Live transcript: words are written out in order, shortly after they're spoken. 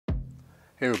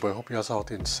Hey everybody, hope you guys are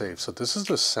healthy and safe. So this is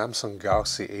the Samsung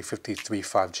Galaxy A53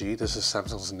 5G. This is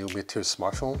Samsung's new mid-tier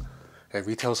smartphone. It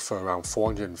retails for around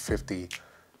 $450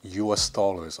 US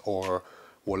or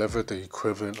whatever the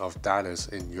equivalent of that is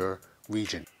in your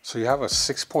region. So you have a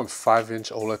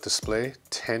 6.5-inch OLED display,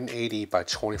 1080 by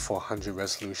 2400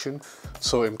 resolution.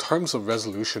 So in terms of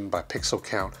resolution by pixel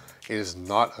count, it is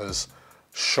not as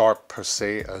sharp per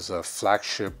se as a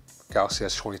flagship Galaxy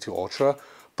S22 Ultra,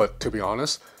 but to be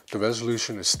honest, the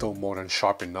resolution is still more than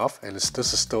sharp enough, and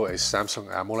this is still a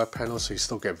Samsung AMOLED panel, so you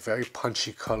still get very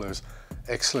punchy colors,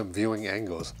 excellent viewing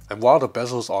angles. And while the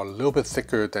bezels are a little bit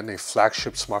thicker than a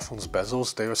flagship smartphone's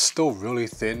bezels, they are still really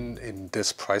thin in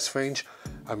this price range.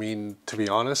 I mean, to be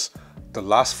honest, the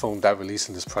last phone that released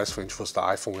in this price range was the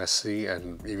iPhone SE,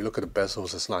 and if you look at the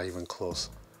bezels, it's not even close.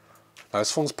 Now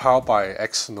this phone's powered by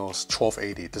Exynos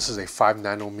 1280. This is a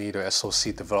 5nm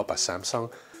SoC developed by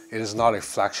Samsung. It is not a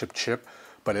flagship chip,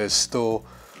 but it is still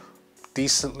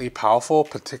decently powerful,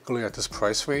 particularly at this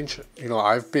price range. You know,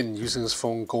 I've been using this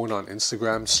phone going on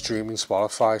Instagram, streaming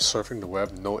Spotify, surfing the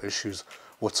web, no issues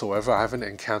whatsoever. I haven't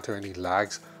encountered any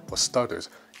lags or stutters.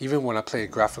 Even when I play a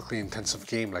graphically intensive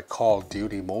game like Call of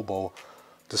Duty Mobile,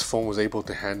 this phone was able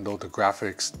to handle the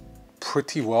graphics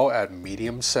pretty well at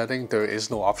medium setting. There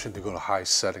is no option to go to high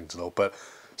settings though, but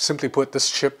simply put, this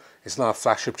chip is not a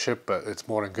flagship chip, but it's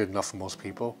more than good enough for most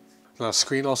people. Now the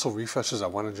screen also refreshes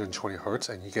at 120 Hz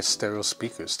and you get stereo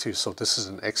speakers too, so this is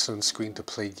an excellent screen to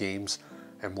play games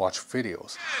and watch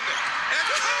videos.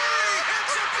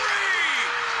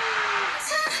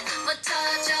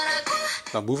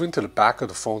 Now moving to the back of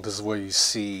the phone, this is where you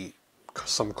see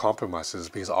some compromises,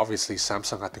 because obviously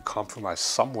Samsung had to compromise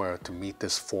somewhere to meet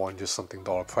this $400-something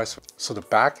price. So the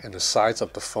back and the sides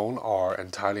of the phone are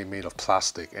entirely made of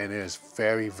plastic, and it is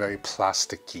very, very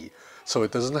plasticky. So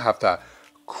it doesn't have that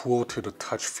cool to the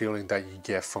touch feeling that you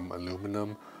get from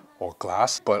aluminum or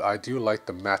glass, but I do like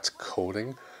the matte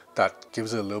coating that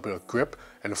gives it a little bit of grip.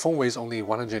 And the phone weighs only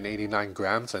 189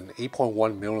 grams and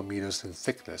 8.1 millimeters in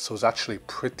thickness, so it's actually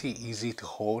pretty easy to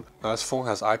hold. Now this phone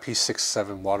has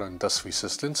IP67 water and dust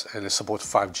resistance, and it supports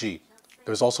 5G.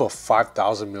 There's also a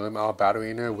 5000 mAh battery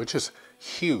in there, which is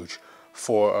huge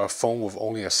for a phone with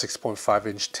only a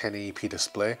 6.5-inch 1080p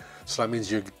display. So that means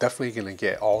you're definitely going to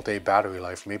get all-day battery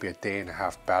life, maybe a day and a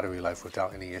half battery life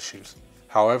without any issues.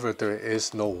 However, there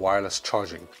is no wireless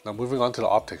charging. Now moving on to the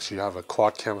optics, you have a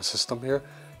quad camera system here,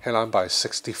 headlined by a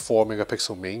 64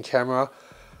 megapixel main camera.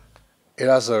 It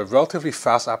has a relatively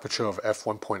fast aperture of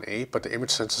f1.8, but the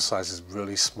image sensor size is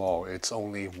really small. It's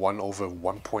only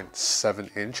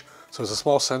 1/1.7 inch, so it's a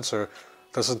small sensor,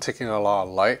 doesn't take in a lot of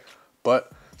light,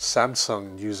 but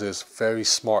Samsung uses very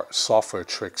smart software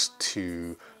tricks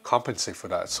to compensate for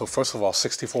that. So first of all,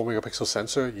 64 megapixel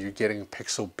sensor, you're getting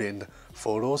pixel bin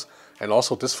photos, and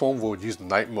also this phone will use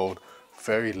night mode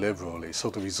very liberally,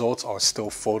 so the results are still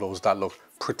photos that look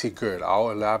pretty good. I'll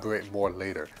elaborate more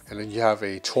later. And then you have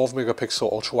a 12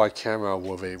 megapixel ultra wide camera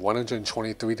with a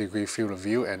 123-degree field of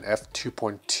view and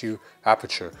f2.2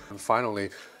 aperture. And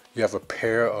finally, you have a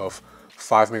pair of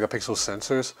 5 megapixel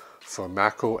sensors for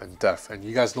macro and depth, and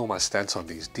you guys know my stance on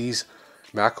these. These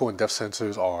macro and depth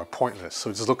sensors are pointless,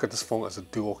 so just look at this phone as a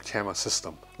dual camera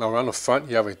system. Now around the front,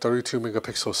 you have a 32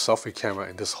 megapixel selfie camera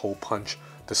in this hole punch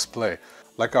display.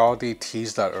 Like I already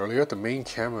teased that earlier, the main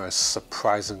camera is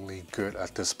surprisingly good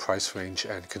at this price range,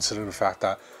 and considering the fact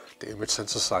that the image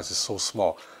sensor size is so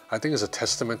small, I think it's a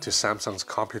testament to Samsung's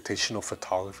computational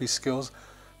photography skills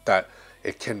that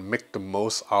it can make the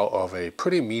most out of a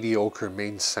pretty mediocre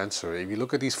main sensor. If you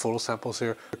look at these photo samples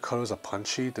here, the colors are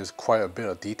punchy, there's quite a bit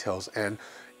of details, and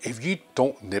if you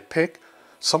don't nitpick,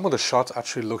 some of the shots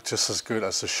actually look just as good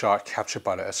as the shot captured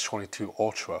by the S22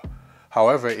 Ultra.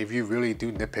 However, if you really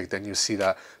do nitpick, then you see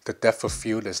that the depth of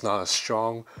field is not as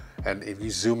strong, and if you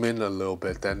zoom in a little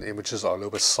bit, then images are a little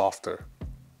bit softer.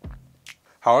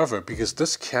 However, because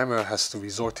this camera has to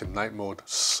resort to night mode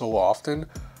so often,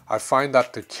 I find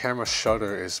that the camera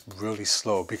shutter is really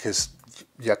slow because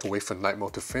you have to wait for night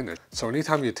mode to finish. So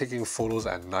anytime you're taking photos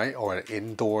at night or at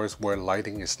indoors where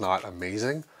lighting is not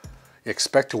amazing, you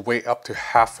expect to wait up to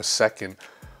half a second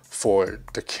for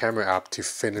the camera app to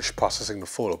finish processing the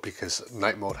photo because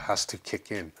night mode has to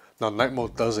kick in. Now night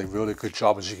mode does a really good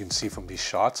job, as you can see from these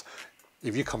shots.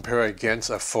 If you compare it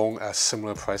against a phone at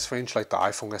similar price range like the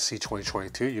iPhone SE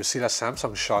 2022, you see that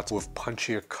Samsung shots with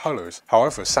punchier colors.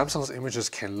 However, Samsung's images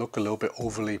can look a little bit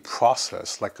overly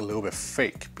processed, like a little bit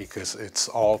fake, because it's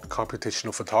all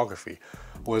computational photography.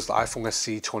 Whereas the iPhone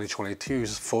SE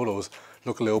 2022's photos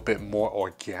look a little bit more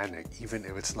organic, even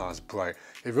if it's not as bright.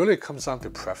 It really comes down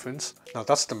to preference. Now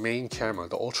that's the main camera.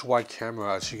 The ultra wide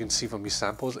camera, as you can see from these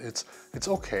samples, it's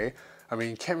okay. I mean,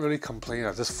 you can't really complain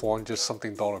at this $400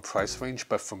 something price range,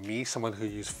 but for me, someone who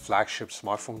uses flagship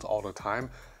smartphones all the time,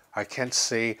 I can't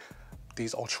say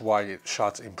these ultra wide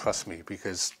shots impress me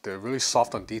because they're really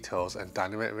soft on details and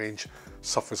dynamic range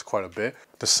suffers quite a bit.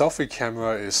 The selfie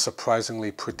camera is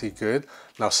surprisingly pretty good.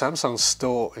 Now Samsung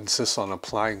still insists on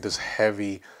applying this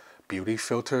heavy beauty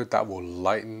filter that will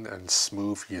lighten and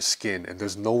smooth your skin, and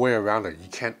there's no way around it. You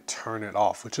can't turn it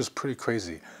off, which is pretty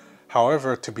crazy.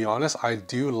 However, to be honest, I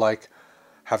do like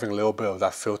having a little bit of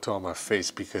that filter on my face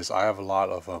because I have a lot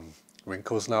of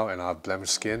wrinkles now and I have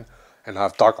blemished skin and I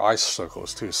have dark eye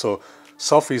circles too. So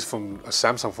selfies from a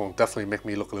Samsung phone definitely make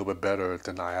me look a little bit better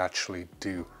than I actually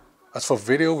do. As for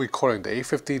video recording, the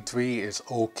A53 is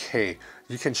okay.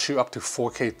 You can shoot up to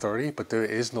 4K 30, but there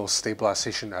is no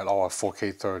stabilization at all at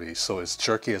 4K 30, so it's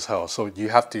jerky as hell. So you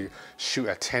have to shoot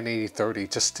at 1080 30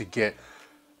 just to get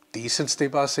decent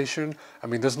stabilization. I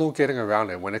mean, there's no getting around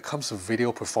it. When it comes to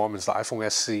video performance, the iPhone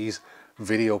SE's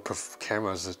video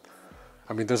cameras,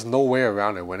 I mean, there's no way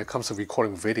around it. When it comes to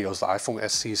recording videos, the iPhone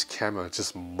SE's camera is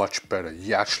just much better.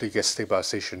 You actually get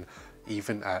stabilization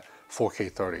even at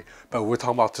 4K 30. But we're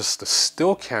talking about just the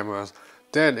still cameras,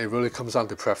 then it really comes down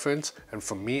to preference. And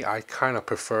for me, I kind of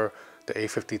prefer the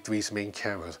A53's main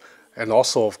cameras. And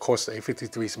also, of course, the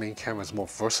A53's main camera is more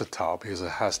versatile because it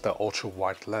has the ultra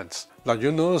wide lens. Now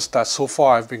you'll notice that so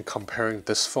far I've been comparing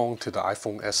this phone to the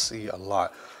iPhone SE a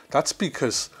lot. That's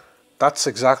because that's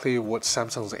exactly what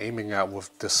Samsung's aiming at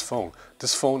with this phone.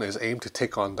 This phone is aimed to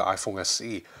take on the iPhone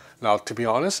SE. Now, to be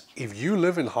honest, if you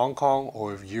live in Hong Kong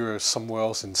or if you're somewhere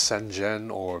else in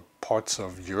Shenzhen or parts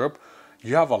of Europe,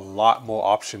 you have a lot more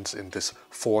options in this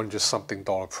 $400 something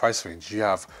price range. You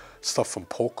have stuff from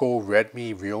Poco,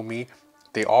 Redmi, Realme.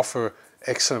 They offer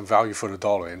excellent value for the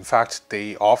dollar. In fact,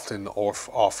 they often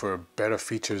offer better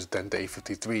features than the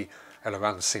A53 at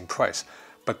around the same price.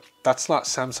 But that's not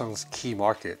Samsung's key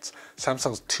markets.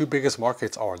 Samsung's two biggest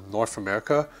markets are North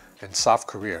America and South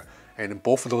Korea. And in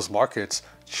both of those markets,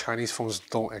 Chinese phones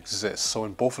don't exist. So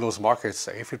in both of those markets,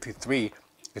 the A53,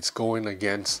 it's going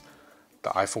against the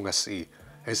iPhone SE.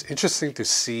 It's interesting to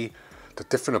see the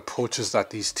different approaches that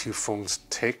these two phones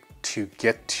take to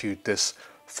get to this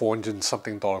 $400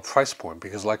 something price point.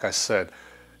 Because like I said,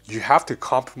 you have to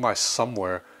compromise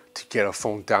somewhere to get a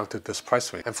phone down to this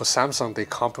price range. And for Samsung, they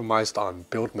compromised on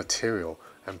build material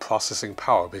and processing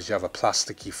power because you have a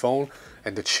plasticky phone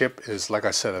and the chip is, like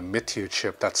I said, a mid-tier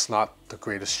chip that's not the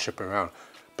greatest chip around.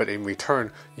 But in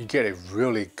return, you get a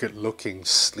really good looking,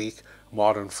 sleek,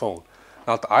 modern phone.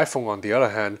 Now the iPhone, on the other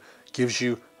hand, gives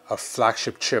you a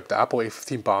flagship chip. The Apple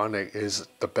A15 Bionic is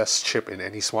the best chip in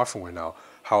any smartphone right now.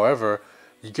 However,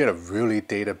 you get a really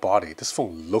dated body. This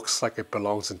phone looks like it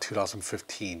belongs in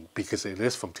 2015 because it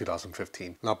is from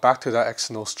 2015. Now back to that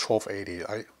Exynos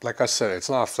 1280. Like I said, it's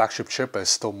not a flagship chip, but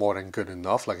it's still more than good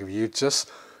enough. Like if you're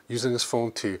just using this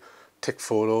phone to take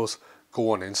photos,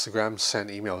 go on Instagram,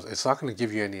 send emails, it's not going to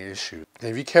give you any issue.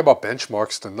 And if you care about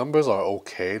benchmarks, the numbers are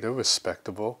okay, they're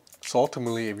respectable. So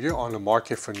ultimately, if you're on the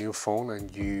market for a new phone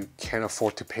and you can't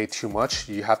afford to pay too much,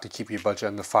 you have to keep your budget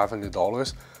under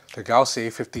 $500. The Galaxy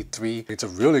A53, it's a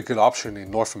really good option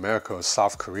in North America or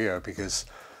South Korea because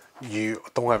you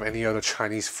don't have any other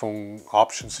Chinese phone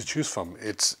options to choose from.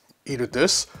 It's either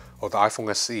this or the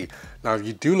iPhone SE. Now, if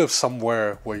you do live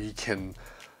somewhere where you can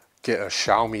get a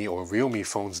Xiaomi or Realme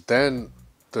phones, then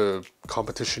the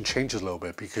competition changes a little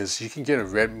bit because you can get a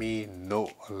Redmi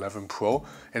Note 11 Pro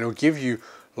and it'll give you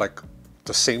like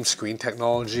the same screen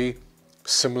technology,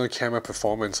 similar camera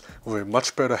performance with a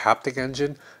much better haptic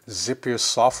engine, zippier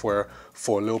software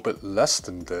for a little bit less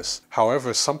than this.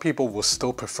 However, some people will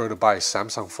still prefer to buy a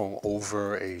Samsung phone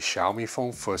over a Xiaomi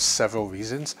phone for several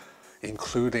reasons,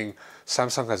 including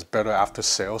Samsung has better after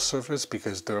sales service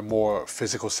because they're more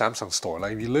physical Samsung store.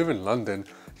 Like if you live in London,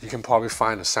 you can probably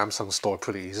find a Samsung store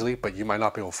pretty easily, but you might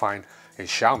not be able to find a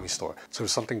Xiaomi store. So if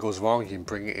something goes wrong, you can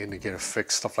bring it in to get it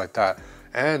fixed, stuff like that.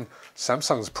 And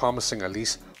Samsung is promising at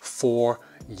least 4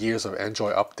 years of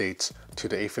Android updates to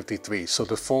the A53. So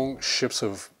the phone ships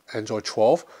with Android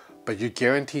 12, but you're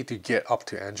guaranteed to get up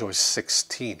to Android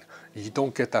 16. You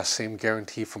don't get that same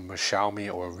guarantee from a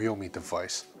Xiaomi or a Realme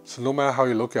device. So no matter how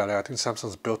you look at it, I think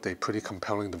Samsung's built a pretty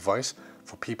compelling device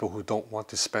for people who don't want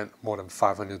to spend more than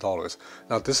 $500.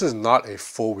 Now this is not a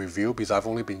full review because I've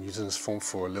only been using this phone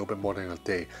for a little bit more than a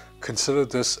day. Consider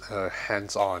this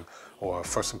hands-on or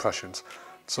first impressions.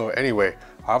 So anyway,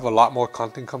 I have a lot more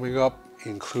content coming up,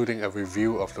 including a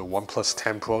review of the OnePlus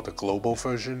 10 Pro, the global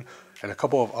version, and a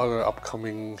couple of other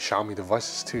upcoming Xiaomi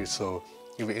devices too. So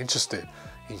if you're interested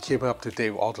in keeping up to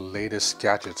date with all the latest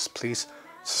gadgets, please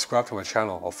subscribe to my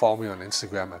channel or follow me on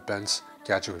Instagram at Ben's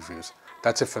Gadget Reviews.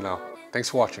 That's it for now. Thanks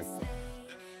for watching.